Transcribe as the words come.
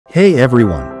Hey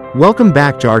everyone, welcome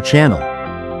back to our channel.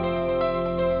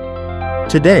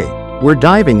 Today, we're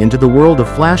diving into the world of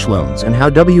flash loans and how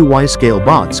WYScale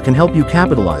bots can help you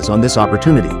capitalize on this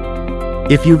opportunity.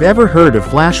 If you've ever heard of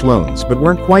flash loans but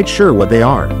weren't quite sure what they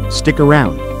are, stick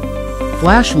around.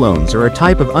 Flash loans are a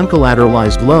type of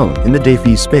uncollateralized loan in the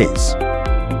DeFi space.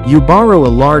 You borrow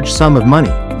a large sum of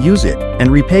money, use it,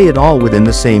 and repay it all within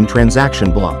the same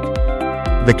transaction block.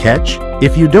 The catch?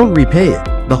 If you don't repay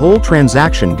it, the whole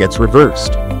transaction gets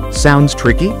reversed. Sounds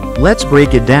tricky? Let's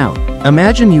break it down.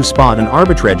 Imagine you spot an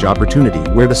arbitrage opportunity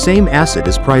where the same asset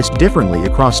is priced differently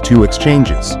across two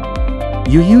exchanges.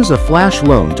 You use a flash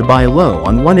loan to buy low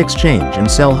on one exchange and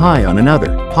sell high on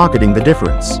another, pocketing the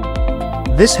difference.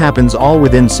 This happens all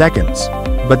within seconds.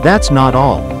 But that's not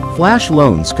all. Flash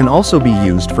loans can also be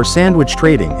used for sandwich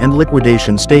trading and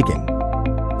liquidation staking.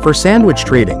 For sandwich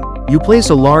trading, you place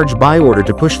a large buy order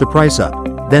to push the price up,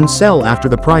 then sell after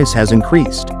the price has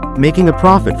increased, making a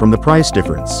profit from the price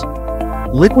difference.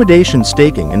 Liquidation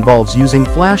staking involves using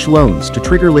flash loans to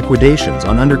trigger liquidations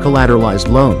on under-collateralized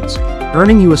loans,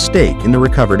 earning you a stake in the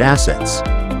recovered assets.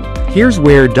 Here's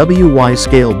where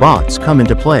WYScale bots come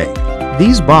into play.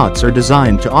 These bots are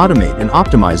designed to automate and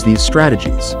optimize these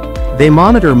strategies. They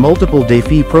monitor multiple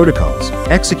DeFi protocols,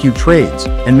 execute trades,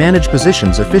 and manage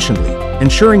positions efficiently,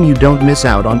 ensuring you don't miss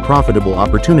out on profitable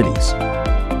opportunities.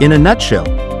 In a nutshell,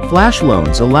 flash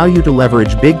loans allow you to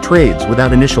leverage big trades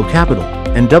without initial capital,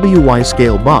 and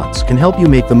WYScale bots can help you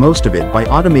make the most of it by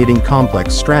automating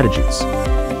complex strategies.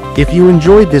 If you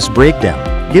enjoyed this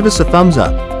breakdown, give us a thumbs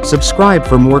up, subscribe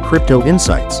for more crypto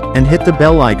insights, and hit the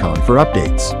bell icon for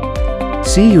updates.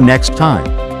 See you next time.